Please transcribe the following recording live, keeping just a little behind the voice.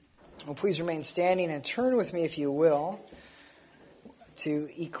Well, please remain standing and turn with me, if you will, to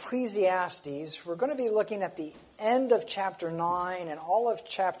Ecclesiastes. We're going to be looking at the end of chapter 9 and all of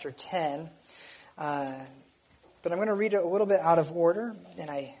chapter 10. But I'm going to read it a little bit out of order, and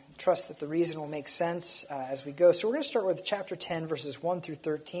I trust that the reason will make sense as we go. So we're going to start with chapter 10, verses 1 through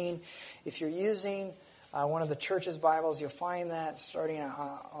 13. If you're using one of the church's Bibles, you'll find that starting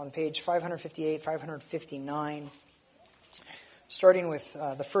on page 558, 559. Starting with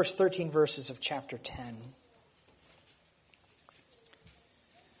the first 13 verses of chapter 10.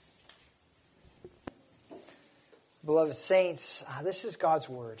 Beloved saints, this is God's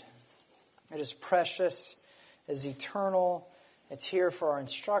Word. It is precious, it is eternal. It's here for our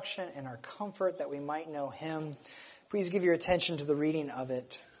instruction and our comfort that we might know Him. Please give your attention to the reading of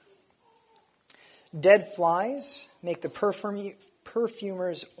it. Dead flies make the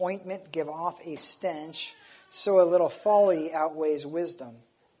perfumer's ointment give off a stench, so a little folly outweighs wisdom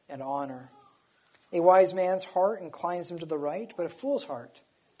and honor. A wise man's heart inclines him to the right, but a fool's heart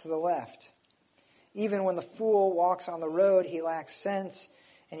to the left. Even when the fool walks on the road, he lacks sense,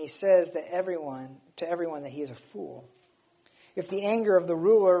 and he says to everyone that he is a fool. If the anger of the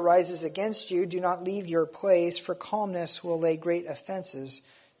ruler rises against you, do not leave your place, for calmness will lay great offenses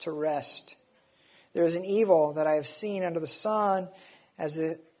to rest. There is an evil that I have seen under the sun, as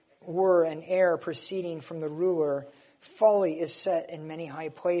it were an heir proceeding from the ruler. Folly is set in many high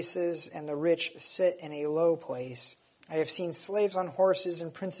places, and the rich sit in a low place. I have seen slaves on horses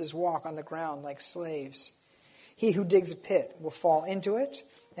and princes walk on the ground like slaves. He who digs a pit will fall into it,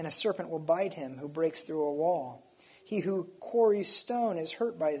 and a serpent will bite him who breaks through a wall. He who quarries stone is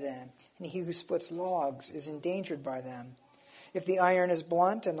hurt by them, and he who splits logs is endangered by them. If the iron is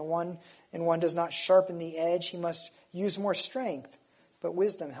blunt and one does not sharpen the edge, he must use more strength. But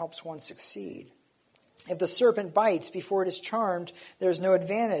wisdom helps one succeed. If the serpent bites before it is charmed, there is no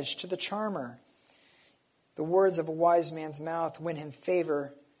advantage to the charmer. The words of a wise man's mouth win him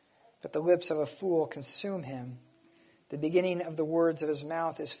favor, but the lips of a fool consume him. The beginning of the words of his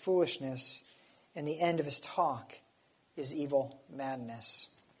mouth is foolishness, and the end of his talk is evil madness.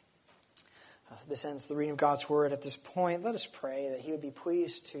 This ends the reading of God's Word. At this point, let us pray that He would be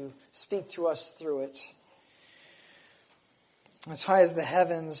pleased to speak to us through it. As high as the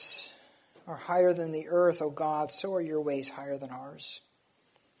heavens are higher than the earth, O God, so are your ways higher than ours,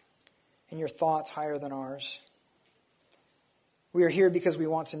 and your thoughts higher than ours. We are here because we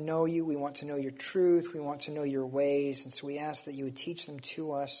want to know you, we want to know your truth, we want to know your ways, and so we ask that you would teach them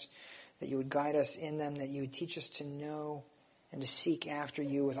to us, that you would guide us in them, that you would teach us to know and to seek after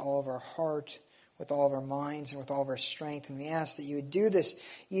you with all of our heart, with all of our minds, and with all of our strength. And we ask that you would do this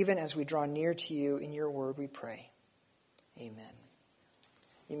even as we draw near to you in your word, we pray. Amen.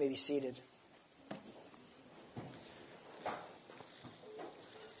 You may be seated.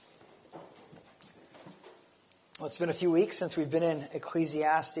 Well, it's been a few weeks since we've been in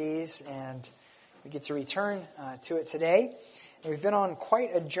Ecclesiastes, and we get to return to it today. And we've been on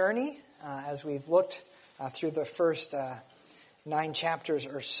quite a journey as we've looked through the first 9 chapters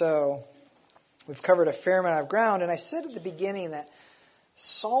or so. We've covered a fair amount of ground, and I said at the beginning that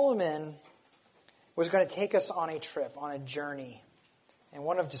Solomon was going to take us on a trip, on a journey, and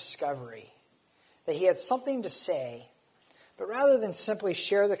one of discovery. That he had something to say, but rather than simply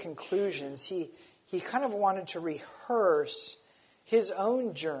share the conclusions, he kind of wanted to rehearse his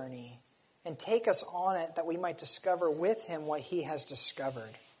own journey and take us on it that we might discover with him what he has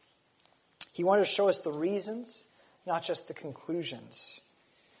discovered. He wanted to show us the reasons, not just the conclusions.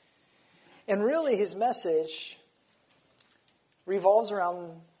 And really his message revolves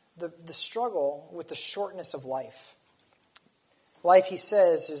around the struggle with the shortness of life. Life, he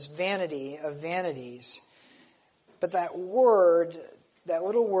says, is vanity of vanities. But that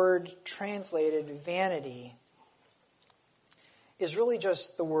little word translated vanity, is really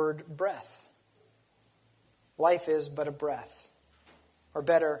just the word breath. Life is but a breath. Or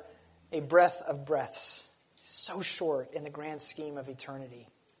better, a breath of breaths. So short in the grand scheme of eternity.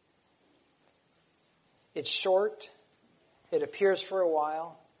 It's short, it appears for a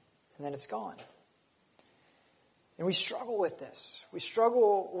while, and then it's gone. And we struggle with this. We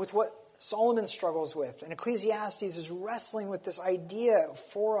struggle with what Solomon struggles with. And Ecclesiastes is wrestling with this idea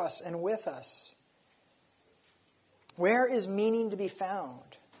for us and with us. Where is meaning to be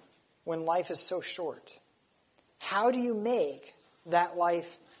found when life is so short? How do you make that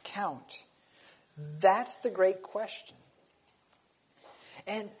life count? That's the great question.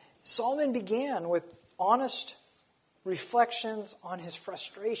 And Solomon began with honest reflections on his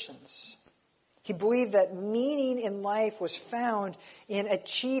frustrations. He believed that meaning in life was found in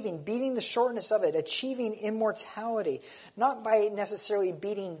achieving, beating the shortness of it, achieving immortality. Not by necessarily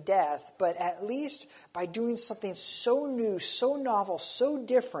beating death, but at least by doing something so new, so novel, so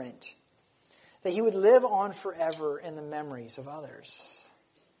different, that he would live on forever in the memories of others.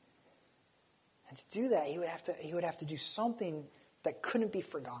 And to do that, he would have to do something that couldn't be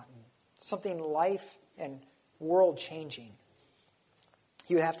forgotten. Something life and world-changing.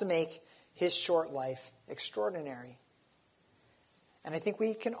 He would have to make his short life extraordinary. And I think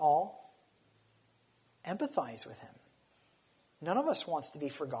we can all empathize with him. None of us wants to be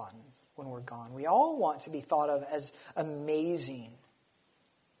forgotten when we're gone. We all want to be thought of as amazing,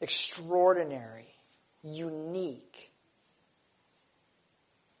 extraordinary, unique.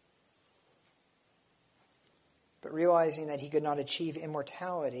 But realizing that he could not achieve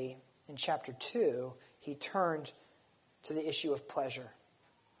immortality, in chapter 2, he turned to the issue of pleasure.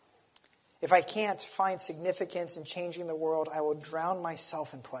 If I can't find significance in changing the world, I will drown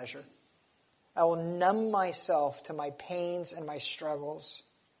myself in pleasure. I will numb myself to my pains and my struggles.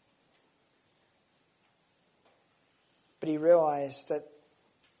 But he realized that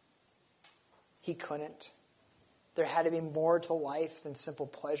he couldn't. There had to be more to life than simple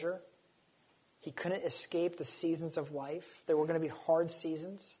pleasure. He couldn't escape the seasons of life. There were going to be hard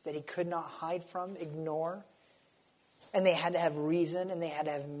seasons that he could not hide from, ignore. And they had to have reason and they had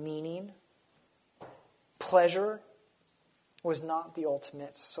to have meaning. Pleasure was not the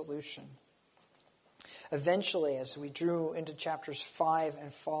ultimate solution. Eventually, as we drew into chapters 5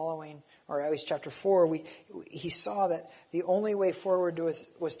 and following, or at least chapter 4, he saw that the only way forward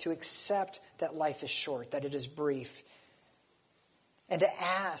was to accept that life is short, that it is brief, and to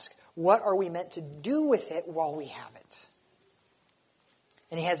ask, what are we meant to do with it while we have it?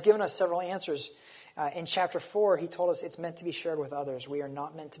 And he has given us several answers. In chapter 4, he told us it's meant to be shared with others. We are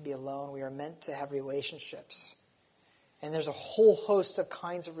not meant to be alone. We are meant to have relationships. And there's a whole host of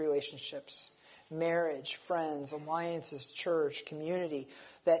kinds of relationships. Marriage, friends, alliances, church, community.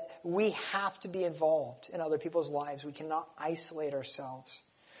 That we have to be involved in other people's lives. We cannot isolate ourselves.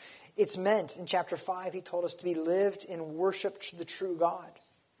 It's meant, in chapter 5, he told us to be lived in worship to the true God.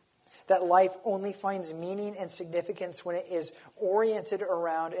 That life only finds meaning and significance when it is oriented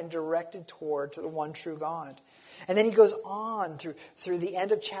around and directed toward the one true God. And then he goes on through the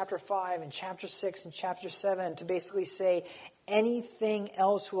end of chapter 5 and chapter 6 and chapter 7 to basically say anything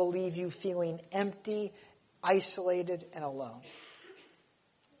else will leave you feeling empty, isolated, and alone.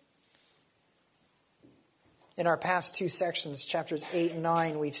 In our past two sections, chapters 8 and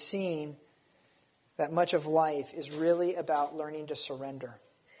 9, we've seen that much of life is really about learning to surrender.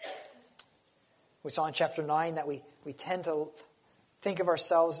 We saw in chapter 9 that we tend to think of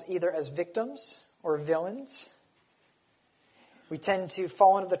ourselves either as victims or villains. We tend to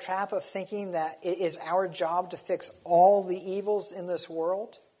fall into the trap of thinking that it is our job to fix all the evils in this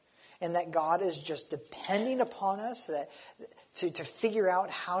world and that God is just depending upon us to figure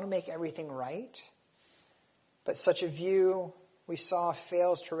out how to make everything right. But such a view, we saw,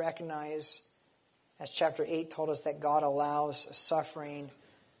 fails to recognize, as chapter 8 told us, that God allows suffering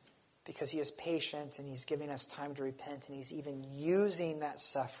because he is patient and he's giving us time to repent, and he's even using that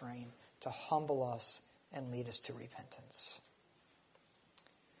suffering to humble us and lead us to repentance.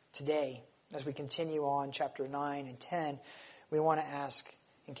 Today, as we continue on chapter 9 and 10, we want to ask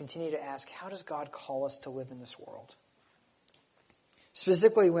and continue to ask, how does God call us to live in this world?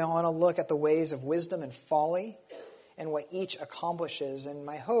 Specifically, we want to look at the ways of wisdom and folly and what each accomplishes. And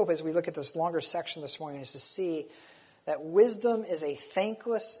my hope as we look at this longer section this morning is to see that wisdom is a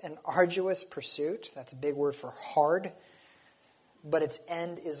thankless and arduous pursuit. That's a big word for hard. But its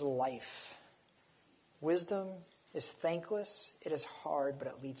end is life. Wisdom is thankless, it is hard, but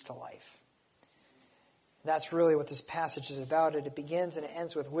it leads to life. That's really what this passage is about. It begins and it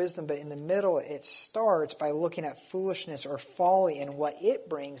ends with wisdom, but in the middle it starts by looking at foolishness or folly and what it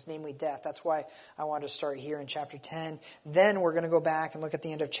brings, namely death. That's why I wanted to start here in chapter 10. Then we're going to go back and look at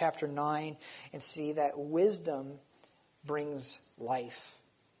the end of chapter 9 and see that wisdom brings life.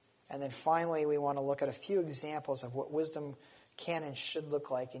 And then finally we want to look at a few examples of what wisdom can and should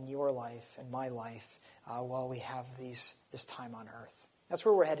look like in your life and my life while we have this time on earth. That's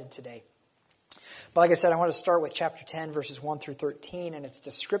where we're headed today. But like I said, I want to start with chapter 10, verses 1 through 13, and its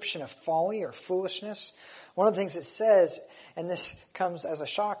description of folly or foolishness. One of the things it says, and this comes as a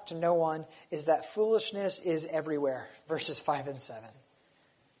shock to no one, is that foolishness is everywhere, verses 5 and 7.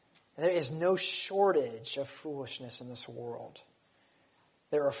 There is no shortage of foolishness in this world.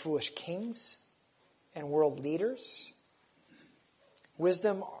 There are foolish kings and world leaders.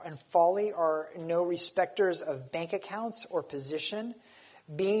 Wisdom and folly are no respecters of bank accounts or position,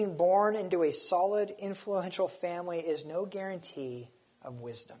 being born into a solid, influential family is no guarantee of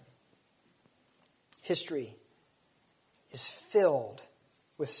wisdom. History is filled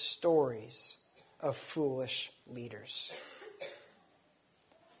with stories of foolish leaders.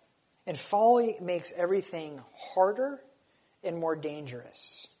 And folly makes everything harder and more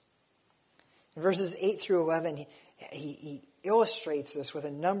dangerous. In verses 8 through 11, he illustrates this with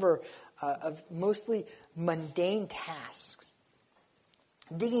a number of mostly mundane tasks.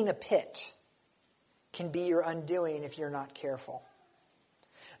 Digging a pit can be your undoing if you're not careful.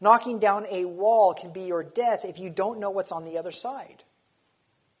 Knocking down a wall can be your death if you don't know what's on the other side.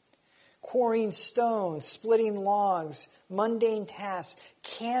 Quarrying stones, splitting logs, mundane tasks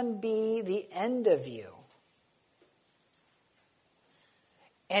can be the end of you.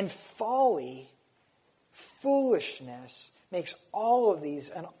 And folly, foolishness, makes all of these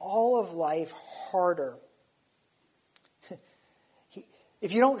and all of life harder.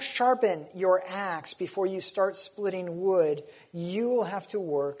 If you don't sharpen your axe before you start splitting wood, you will have to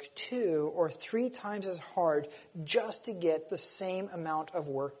work 2 or 3 times as hard just to get the same amount of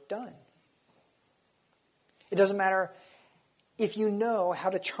work done. It doesn't matter if you know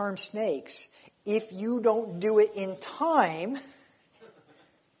how to charm snakes. If you don't do it in time,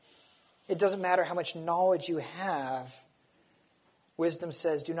 it doesn't matter how much knowledge you have. Wisdom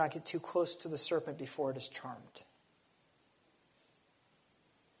says, do not get too close to the serpent before it is charmed.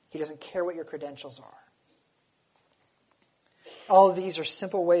 He doesn't care what your credentials are. All of these are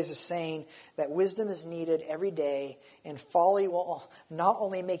simple ways of saying that wisdom is needed every day, and folly will not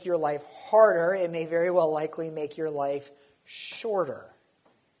only make your life harder, it may very well likely make your life shorter.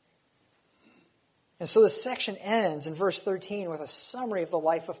 And so this section ends in verse 13 with a summary of the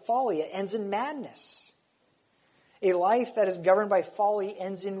life of folly. It ends in madness. A life that is governed by folly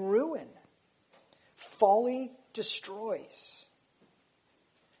ends in ruin. Folly destroys.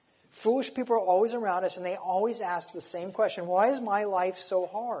 Foolish people are always around us, and they always ask the same question: why is my life so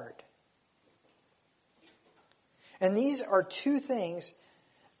hard? And these are 2 things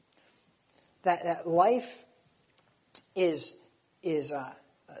that life is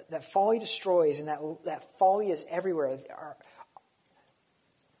that folly destroys, and that folly is everywhere.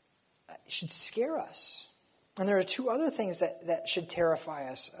 Should scare us. And there are 2 other things that should terrify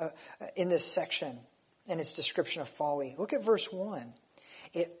us in this section in its description of folly. Look at verse 1.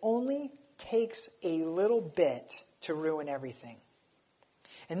 It only takes a little bit to ruin everything.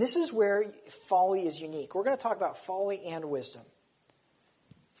 And this is where folly is unique. We're going to talk about folly and wisdom.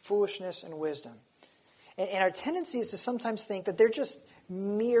 Foolishness and wisdom. And our tendency is to sometimes think that they're just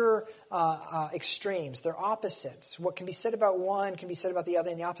mere extremes. They're opposites. What can be said about one can be said about the other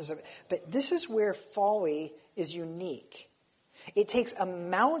and the opposite. But this is where folly is unique. It takes a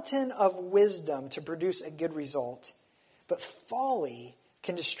mountain of wisdom to produce a good result. But folly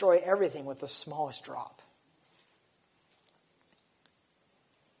can destroy everything with the smallest drop.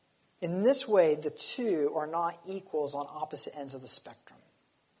 In this way, the 2 are not equals on opposite ends of the spectrum.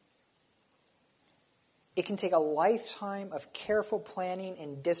 It can take a lifetime of careful planning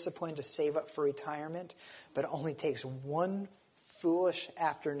and discipline to save up for retirement, but it only takes one foolish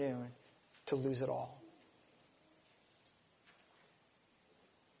afternoon to lose it all.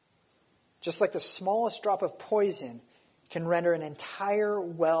 Just like the smallest drop of poison can render an entire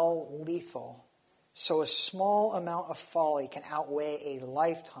well lethal, so a small amount of folly can outweigh a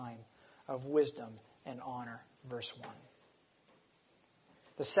lifetime of wisdom and honor. Verse 1.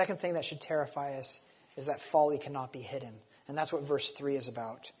 The second thing that should terrify us is that folly cannot be hidden. And that's what verse 3 is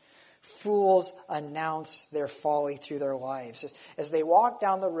about. Fools announce their folly through their lives. As they walk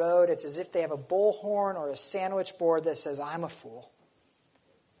down the road, it's as if they have a bullhorn or a sandwich board that says, "I'm a fool."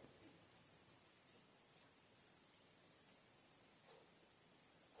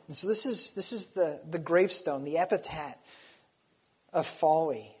 And so this is the gravestone, the epitaph of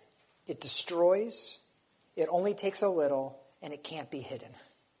folly. It destroys, it only takes a little, and it can't be hidden.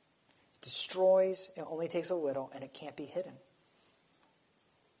 It destroys, it only takes a little, and it can't be hidden.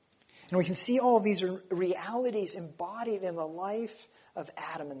 And we can see all of these realities embodied in the life of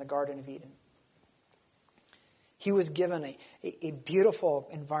Adam in the Garden of Eden. He was given a beautiful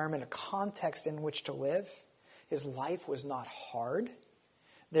environment, a context in which to live. His life was not hard.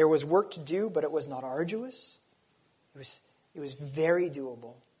 There was work to do, but it was not arduous. It was very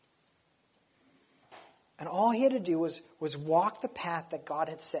doable. And all he had to do was walk the path that God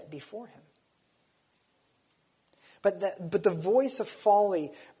had set before him. But the voice of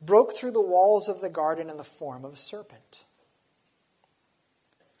folly broke through the walls of the garden in the form of a serpent.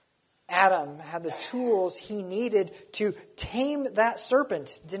 Adam had the tools he needed to tame that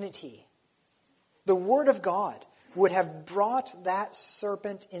serpent, didn't he? The Word of God would have brought that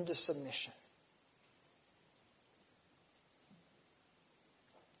serpent into submission.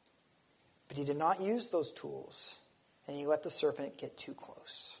 But he did not use those tools, and he let the serpent get too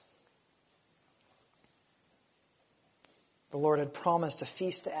close. The Lord had promised a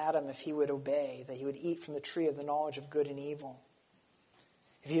feast to Adam if he would obey, that he would eat from the tree of the knowledge of good and evil.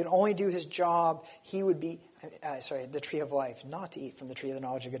 If he would only do his job, he would be, the tree of life, not to eat from the tree of the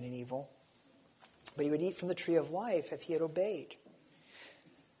knowledge of good and evil. But he would eat from the tree of life if he had obeyed.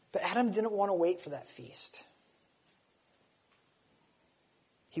 But Adam didn't want to wait for that feast.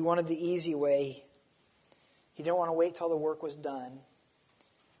 He wanted the easy way. He didn't want to wait till the work was done.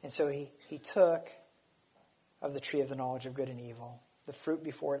 And so he took of the tree of the knowledge of good and evil, the fruit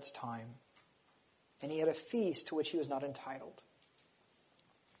before its time. And he had a feast to which he was not entitled.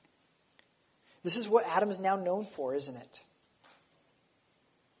 This is what Adam is now known for, isn't it?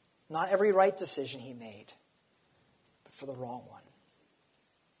 Not every right decision he made, but for the wrong one.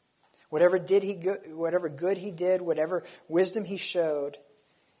 Whatever good he did, whatever wisdom he showed,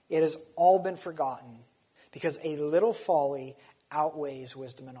 it has all been forgotten because a little folly outweighs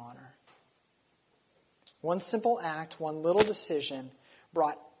wisdom and honor. One simple act, one little decision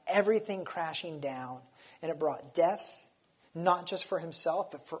brought everything crashing down, and it brought death, not just for himself,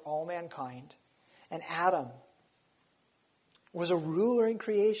 but for all mankind. And Adam was a ruler in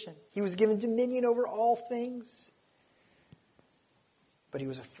creation. He was given dominion over all things. But he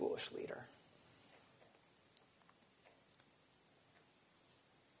was a foolish leader.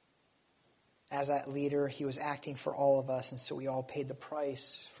 As that leader, he was acting for all of us, and so we all paid the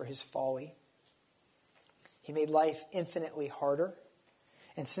price for his folly. He made life infinitely harder.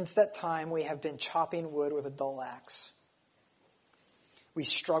 And since that time, we have been chopping wood with a dull axe. We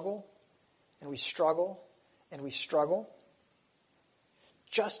struggle, and we struggle, and we struggle,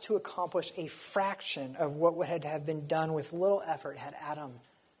 just to accomplish a fraction of what would have been done with little effort had Adam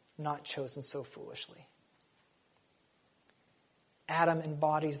not chosen so foolishly. Adam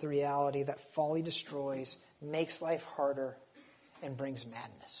embodies the reality that folly destroys, makes life harder, and brings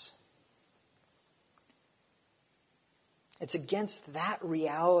madness. It's against that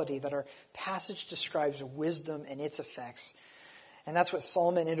reality that our passage describes wisdom and its effects. And that's what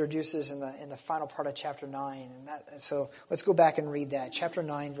Solomon introduces in the final part of chapter 9. So let's go back and read that. Chapter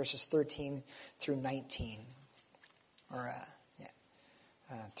 9, verses 13 through 19.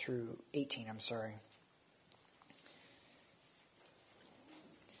 Through 18, I'm sorry.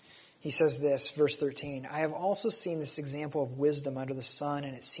 He says this, verse 13, I have also seen this example of wisdom under the sun,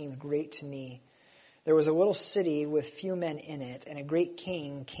 and it seemed great to me. There was a little city with few men in it, and a great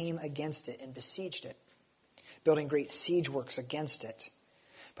king came against it and besieged it, building great siege works against it.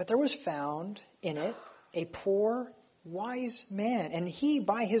 But there was found in it a poor, wise man, and he,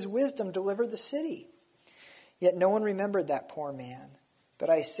 by his wisdom, delivered the city. Yet no one remembered that poor man.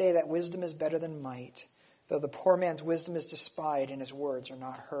 But I say that wisdom is better than might, though the poor man's wisdom is despised and his words are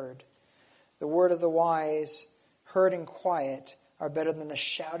not heard. The word of the wise, heard in quiet, are better than the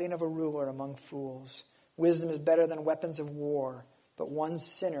shouting of a ruler among fools. Wisdom is better than weapons of war, but one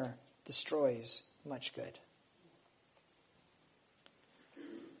sinner destroys much good.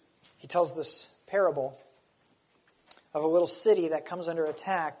 He tells this parable of a little city that comes under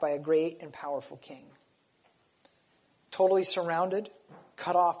attack by a great and powerful king. Totally surrounded,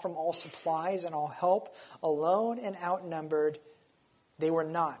 cut off from all supplies and all help, alone and outnumbered, they were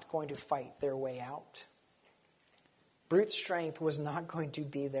not going to fight their way out. Brute strength was not going to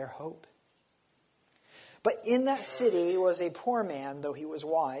be their hope. But in that city was a poor man, though he was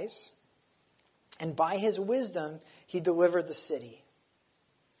wise, and by his wisdom he delivered the city.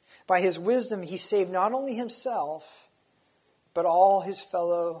 By his wisdom he saved not only himself, but all his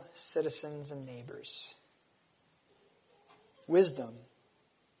fellow citizens and neighbors. Wisdom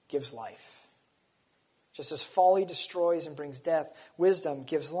gives life. Just as folly destroys and brings death, wisdom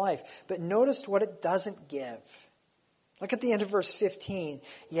gives life. But notice what it doesn't give. Look at the end of verse 15.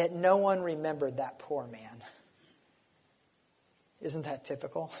 Yet no one remembered that poor man. Isn't that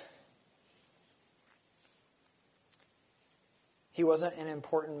typical? He wasn't an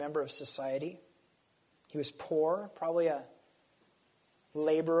important member of society. He was poor, probably a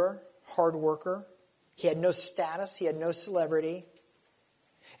laborer, hard worker. He had no status. He had no celebrity.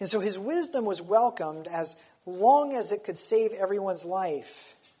 And so his wisdom was welcomed as long as it could save everyone's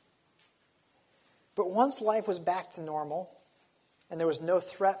life. But once life was back to normal, and there was no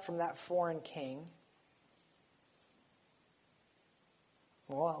threat from that foreign king,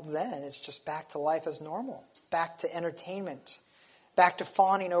 well, then it's just back to life as normal. Back to entertainment. Back to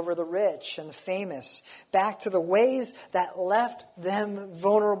fawning over the rich and the famous. Back to the ways that left them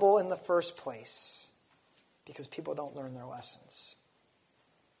vulnerable in the first place. because people don't learn their lessons.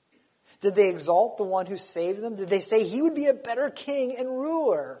 Did they exalt the one who saved them? Did they say he would be a better king and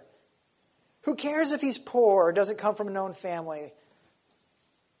ruler? Who cares if he's poor or doesn't come from a known family?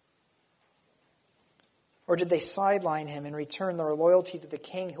 Or did they sideline him and return their loyalty to the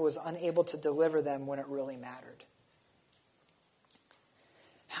king who was unable to deliver them when it really mattered?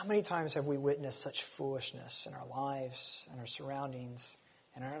 How many times have we witnessed such foolishness in our lives, in our surroundings,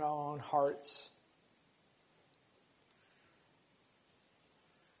 and in our own hearts?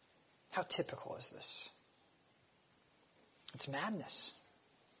 How typical is this? It's madness.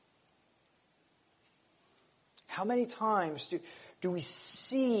 How many times do we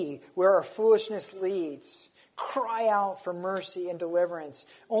see where our foolishness leads, cry out for mercy and deliverance,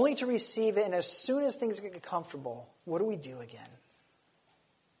 only to receive it, and as soon as things get comfortable, what do we do again?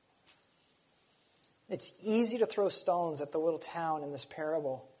 It's easy to throw stones at the little town in this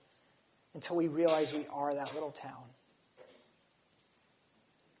parable until we realize we are that little town.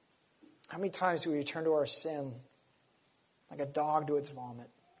 How many times do we return to our sin like a dog to its vomit?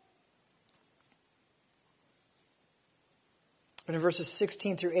 But in verses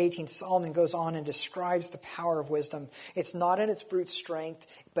 16 through 18, Solomon goes on and describes the power of wisdom. It's not in its brute strength,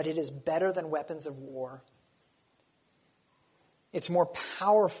 but it is better than weapons of war. It's more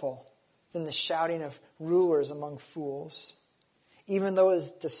powerful than the shouting of rulers among fools. Even though it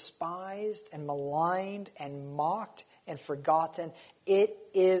is despised and maligned and mocked and forgotten, it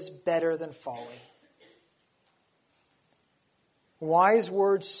is better than folly. Wise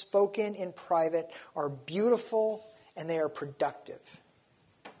words spoken in private are beautiful and they are productive.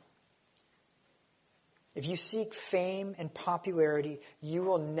 If you seek fame and popularity, you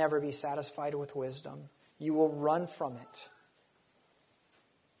will never be satisfied with wisdom. You will run from it.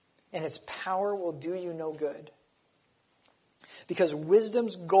 And its power will do you no good. Because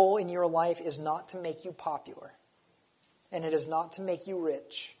wisdom's goal in your life is not to make you popular. And it is not to make you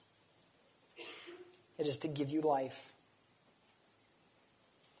rich. It is to give you life.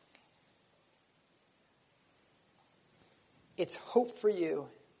 Its hope for you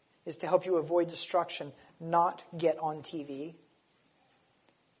is to help you avoid destruction, not get on TV.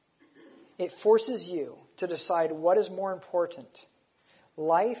 It forces you to decide what is more important,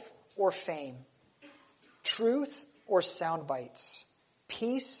 life or fame, truth or sound bites,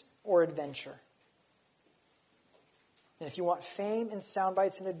 peace or adventure. And if you want fame and sound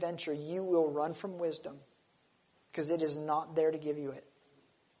bites and adventure, you will run from wisdom because it is not there to give you it.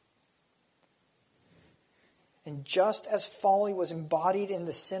 And just as folly was embodied in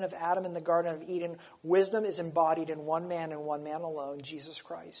the sin of Adam in the Garden of Eden, wisdom is embodied in one man and one man alone, Jesus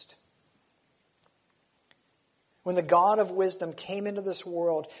Christ. When the God of wisdom came into this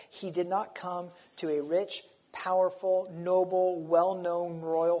world, he did not come to a rich, powerful, noble, well-known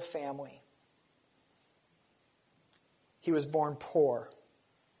royal family. He was born poor.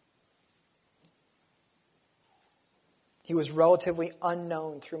 He was relatively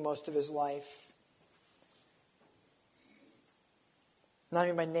unknown through most of his life. Not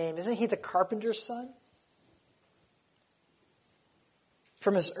even by name. Isn't he the carpenter's son?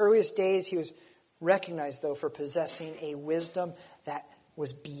 From his earliest days, he was recognized, though, for possessing a wisdom that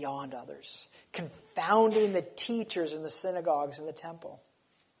was beyond others, confounding the teachers in the synagogues and the temple.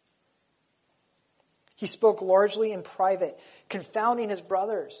 He spoke largely in private, confounding his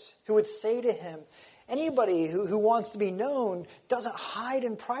brothers, who would say to him, anybody who wants to be known doesn't hide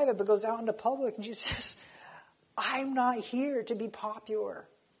in private but goes out into public. And Jesus says, I'm not here to be popular.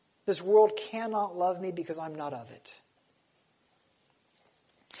 This world cannot love me because I'm not of it.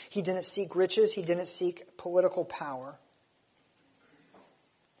 He didn't seek riches. He didn't seek political power.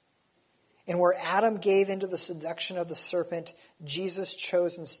 And where Adam gave into the seduction of the serpent, Jesus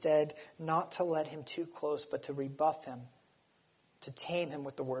chose instead not to let him too close, but to rebuff him, to tame him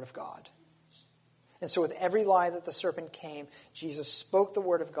with the word of God. And so with every lie that the serpent came, Jesus spoke the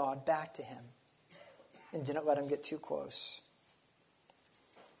word of God back to him and didn't let him get too close.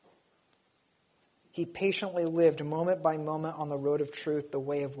 He patiently lived moment by moment on the road of truth, the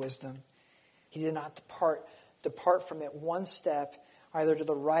way of wisdom. He did not depart from it one step, either to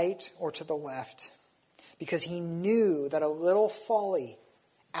the right or to the left, because he knew that a little folly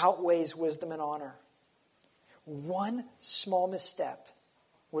outweighs wisdom and honor. One small misstep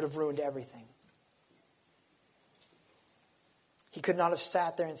would have ruined everything. He could not have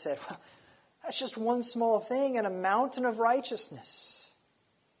sat there and said, well, that's just one small thing and a mountain of righteousness.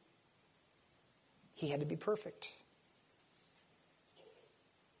 He had to be perfect.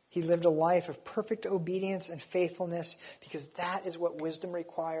 He lived a life of perfect obedience and faithfulness because that is what wisdom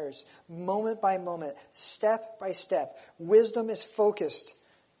requires. Moment by moment, step by step. Wisdom is focused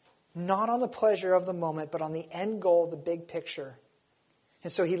not on the pleasure of the moment, but on the end goal, the big picture.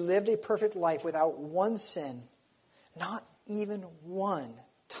 And so he lived a perfect life without one sin, not even one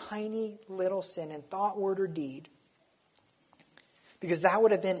tiny little sin in thought, word, or deed, because that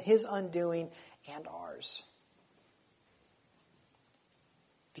would have been his undoing and ours.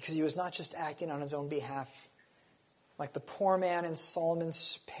 Because he was not just acting on his own behalf. Like the poor man in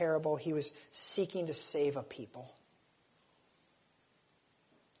Solomon's parable, he was seeking to save a people.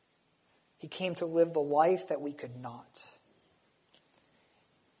 He came to live the life that we could not,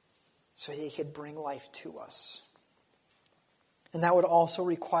 so he could bring life to us. And that would also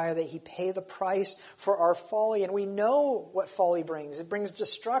require that he pay the price for our folly. And we know what folly brings. It brings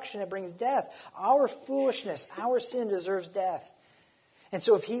destruction. It brings death. Our foolishness, our sin deserves death. And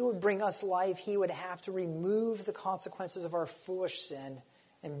so if he would bring us life, he would have to remove the consequences of our foolish sin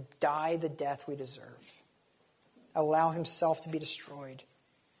and die the death we deserve. Allow himself to be destroyed.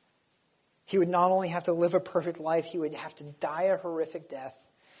 He would not only have to live a perfect life, he would have to die a horrific death.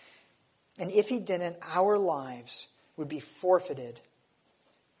 And if he didn't, our lives would be forfeited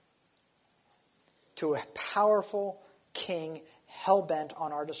to a powerful king hell-bent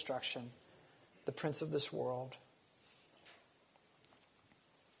on our destruction, the prince of this world.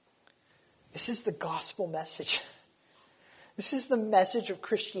 This is the gospel message. This is the message of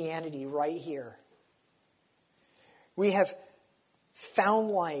Christianity right here. We have found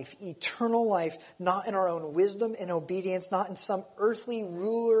life, eternal life, not in our own wisdom and obedience, not in some earthly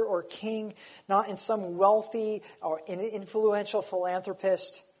ruler or king, not in some wealthy or influential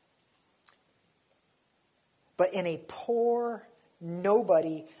philanthropist, but in a poor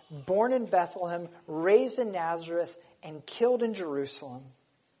nobody born in Bethlehem, raised in Nazareth, and killed in Jerusalem.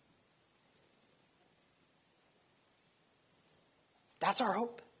 That's our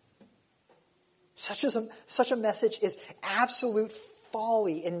hope. Such a message is absolute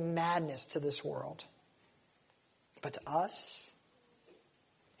folly and madness to this world. But to us,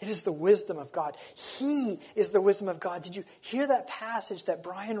 it is the wisdom of God. He is the wisdom of God. Did you hear that passage that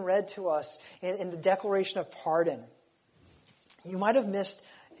Brian read to us in the Declaration of Pardon? You might have missed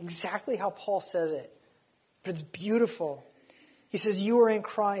exactly how Paul says it, but it's beautiful. He says, "You are in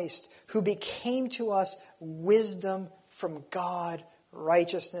Christ, who became to us wisdom from God,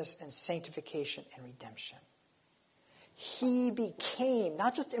 righteousness and sanctification and redemption." He became,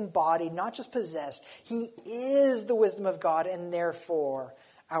 not just embodied, not just possessed. He is the wisdom of God, and therefore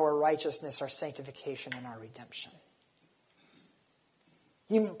our righteousness, our sanctification, and our redemption.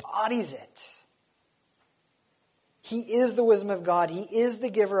 He embodies it. He is the wisdom of God. He is the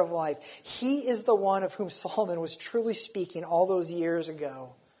giver of life. He is the one of whom Solomon was truly speaking all those years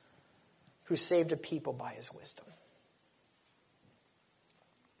ago, who saved a people by his wisdom.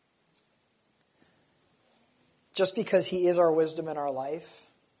 Just because he is our wisdom in our life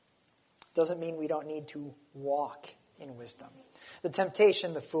doesn't mean we don't need to walk in wisdom. The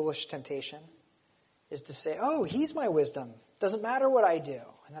temptation, the foolish temptation, is to say, "Oh, he's my wisdom. Doesn't matter what I do."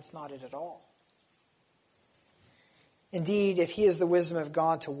 And that's not it at all. Indeed, if he is the wisdom of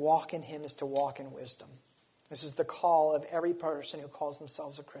God, to walk in him is to walk in wisdom. This is the call of every person who calls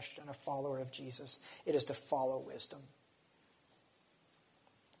themselves a Christian, a follower of Jesus. It is to follow wisdom.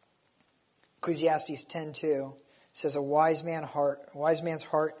 Ecclesiastes 10:2 says, "A wise man's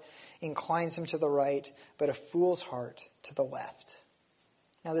heart inclines him to the right, but a fool's heart to the left."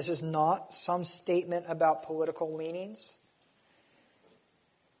 Now, this is not some statement about political leanings.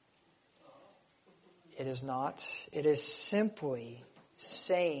 It is not. It is simply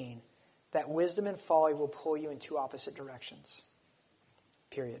saying that wisdom and folly will pull you in two opposite directions.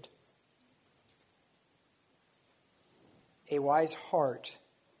 Period. A wise heart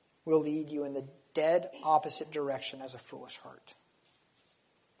will lead you in the dead opposite direction as a foolish heart.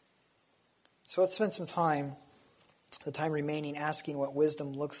 So let's spend some time, the time remaining, asking what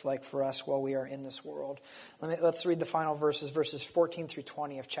wisdom looks like for us while we are in this world. Let's read the final verses 14 through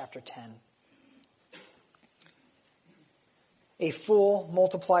 20 of chapter 10. "A fool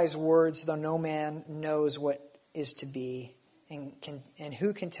multiplies words, though no man knows what is to be, and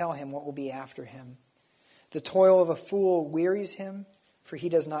who can tell him what will be after him? The toil of a fool wearies him, for he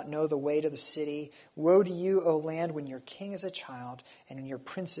does not know the way to the city. Woe to you, O land, when your king is a child, and when your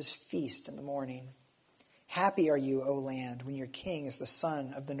princes feast in the morning. Happy are you, O land, when your king is the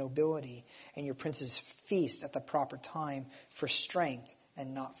son of the nobility, and your princes feast at the proper time for strength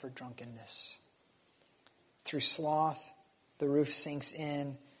and not for drunkenness. Through sloth the roof sinks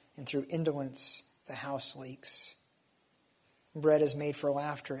in, and through indolence the house leaks. Bread is made for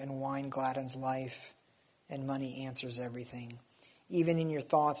laughter, and wine gladdens life, and money answers everything. Even in your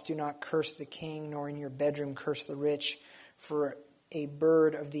thoughts do not curse the king, nor in your bedroom curse the rich, for a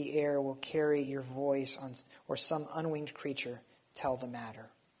bird of the air will carry your voice on, or some unwinged creature tell the matter.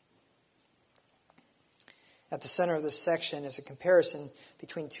 At the center of this section is a comparison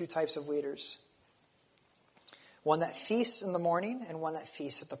between two types of leaders. One that feasts in the morning and one that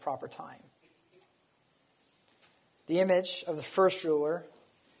feasts at the proper time. The image of the first ruler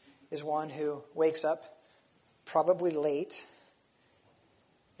is one who wakes up, probably late,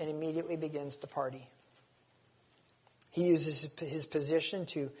 and immediately begins to party. He uses his position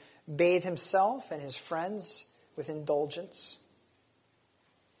to bathe himself and his friends with indulgence.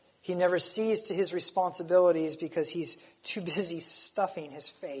 He never sees to his responsibilities because he's too busy stuffing his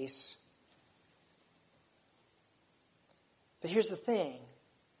face. But here's the thing.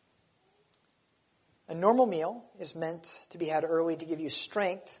 A normal meal is meant to be had early to give you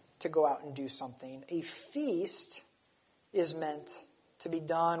strength to go out and do something. A feast is meant to be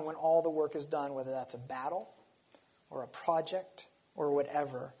done when all the work is done, whether that's a battle or a project or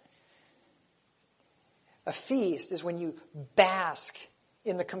whatever. A feast is when you bask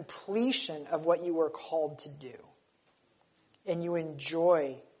in the completion of what you were called to do, and you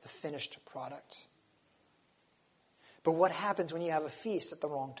enjoy the finished product. But what happens when you have a feast at the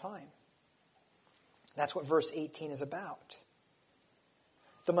wrong time? That's what verse 18 is about.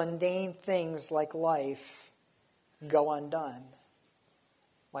 The mundane things like life go undone,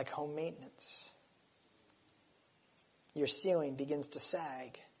 like home maintenance. Your ceiling begins to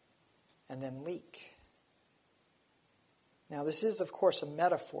sag and then leak. Now, this is, of course, a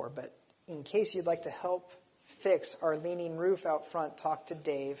metaphor, but in case you'd like to help fix our leaning roof out front, talk to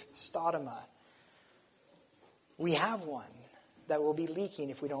Dave Stodema. We have one that will be leaking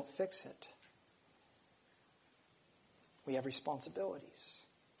if we don't fix it. We have responsibilities.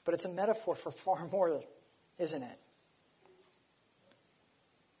 But it's a metaphor for far more, isn't it?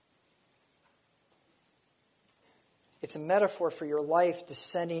 It's a metaphor for your life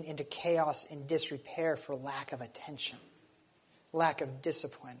descending into chaos and disrepair for lack of attention, lack of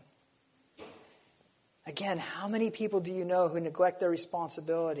discipline. Again, how many people do you know who neglect their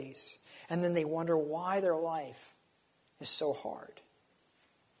responsibilities and then they wonder why their life is so hard?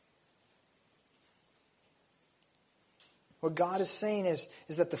 What God is saying is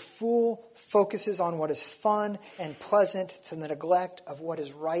that the fool focuses on what is fun and pleasant to the neglect of what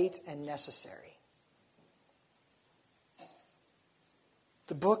is right and necessary.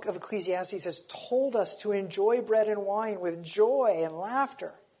 The book of Ecclesiastes has told us to enjoy bread and wine with joy and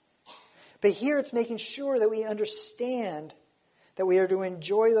laughter. But here it's making sure that we understand that we are to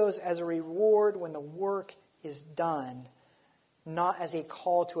enjoy those as a reward when the work is done, not as a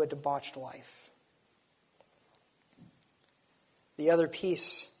call to a debauched life. The other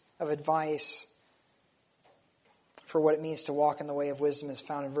piece of advice for what it means to walk in the way of wisdom is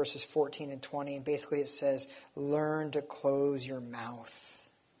found in verses 14 and 20. And basically it says, learn to close your mouth.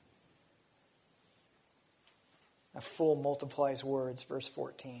 A fool multiplies words, verse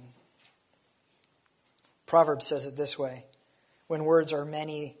 14. Proverbs says it this way, when words are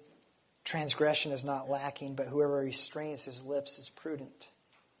many, transgression is not lacking, but whoever restrains his lips is prudent.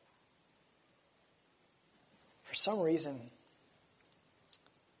 For some reason,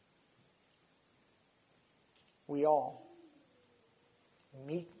 we all,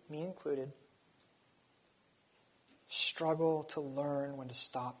 me included, struggle to learn when to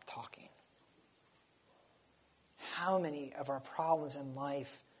stop talking. How many of our problems in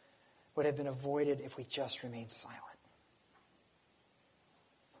life would have been avoided if we just remained silent?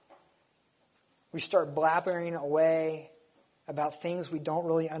 We start blabbering away about things we don't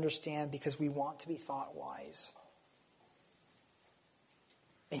really understand because we want to be thought wise.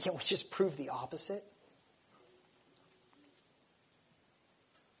 And yet we just prove the opposite.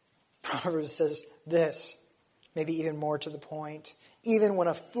 Proverbs says this, maybe even more to the point. Even when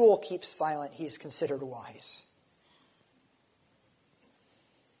a fool keeps silent, he is considered wise.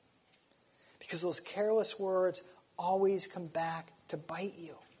 Because those careless words always come back to bite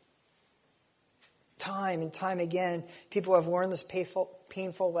you. Time and time again, people have learned this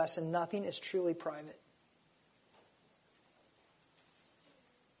painful lesson. Nothing is truly private.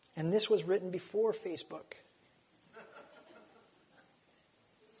 And this was written before Facebook.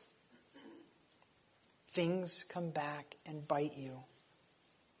 Things come back and bite you.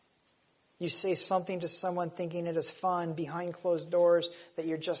 You say something to someone thinking it is fun behind closed doors that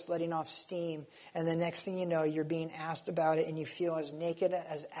you're just letting off steam. And the next thing you know, you're being asked about it and you feel as naked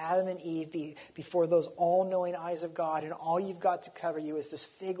as Adam and Eve before those all-knowing eyes of God. And all you've got to cover you is this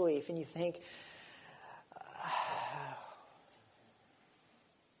fig leaf. And you think,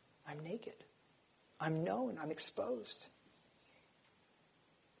 I'm naked. I'm known. I'm exposed.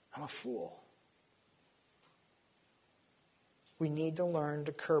 I'm a fool. We need to learn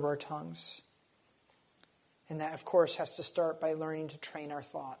to curb our tongues. And that, of course, has to start by learning to train our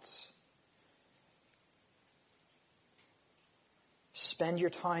thoughts. Spend your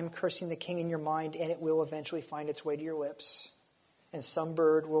time cursing the king in your mind, and it will eventually find its way to your lips. And some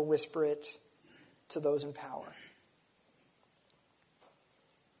bird will whisper it to those in power.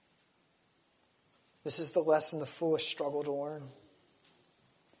 This is the lesson the foolish struggle to learn.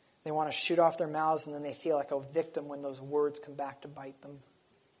 They want to shoot off their mouths, and then they feel like a victim when those words come back to bite them.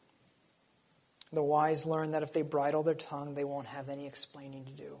 The wise learn that if they bridle their tongue, they won't have any explaining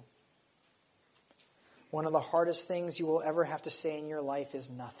to do. One of the hardest things you will ever have to say in your life is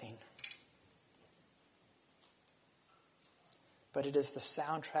nothing. But it is the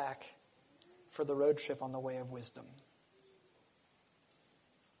soundtrack for the road trip on the way of wisdom.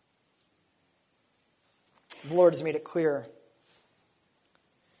 The Lord has made it clear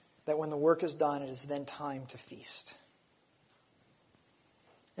that when the work is done, it is then time to feast.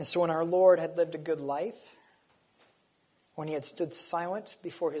 And so when our Lord had lived a good life, when he had stood silent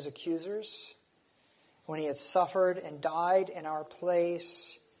before his accusers, when he had suffered and died in our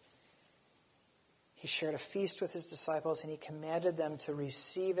place, he shared a feast with his disciples, and he commanded them to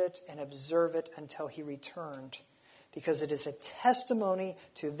receive it and observe it until he returned, because it is a testimony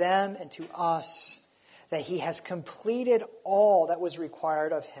to them and to us that he has completed all that was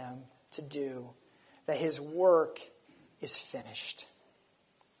required of him to do, that his work is finished.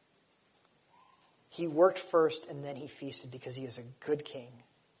 He worked first and then he feasted because he is a good king,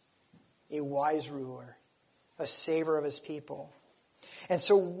 a wise ruler, a savior of his people. And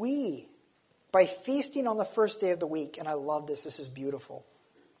so we, by feasting on the first day of the week, and I love this is beautiful,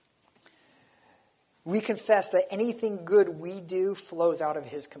 we confess that anything good we do flows out of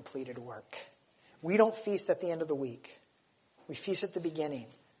his completed work. We don't feast at the end of the week. We feast at the beginning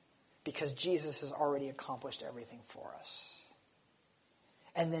because Jesus has already accomplished everything for us.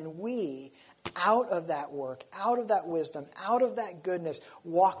 And then we, out of that work, out of that wisdom, out of that goodness,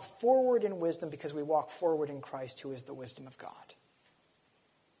 walk forward in wisdom because we walk forward in Christ, who is the wisdom of God.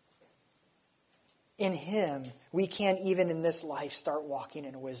 In him, we can, even in this life, start walking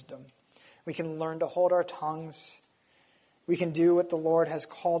in wisdom. We can learn to hold our tongues. We can do what the Lord has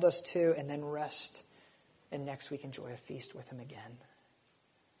called us to and then rest. And next week enjoy a feast with him again.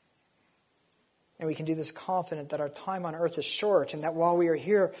 And we can do this confident that our time on earth is short, and that while we are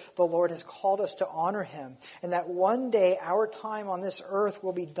here, the Lord has called us to honor him. And that one day our time on this earth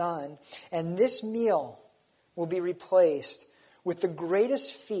will be done, and this meal will be replaced with the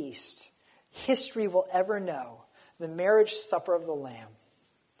greatest feast history will ever know, the marriage supper of the Lamb.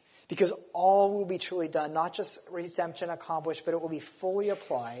 Because all will be truly done, not just redemption accomplished, but it will be fully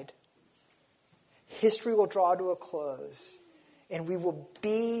applied. History will draw to a close, and we will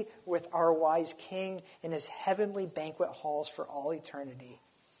be with our wise King in his heavenly banquet halls for all eternity.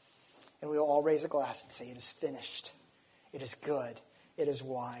 And we will all raise a glass and say, it is finished. It is good. It is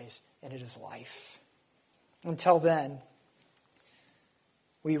wise. And it is life. Until then,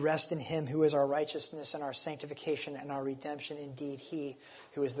 we rest in him who is our righteousness and our sanctification and our redemption. Indeed, he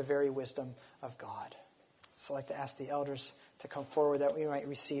who is the very wisdom of God. So I'd like to ask the elders to come forward that we might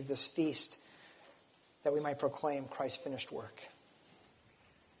receive this feast, that we might proclaim Christ's finished work.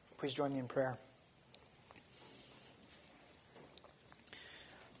 Please join me in prayer.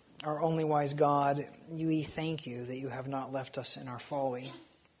 Our only wise God, we thank you that you have not left us in our folly,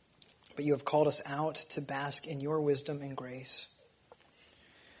 but you have called us out to bask in your wisdom and grace.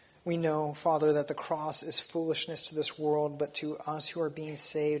 We know, Father, that the cross is foolishness to this world, but to us who are being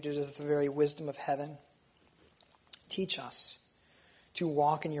saved, it is the very wisdom of heaven. Teach us to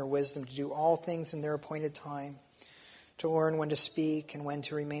walk in your wisdom, to do all things in their appointed time, to learn when to speak and when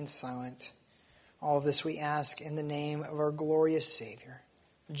to remain silent. All of this we ask in the name of our glorious Savior,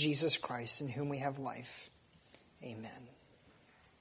 Jesus Christ, in whom we have life. Amen.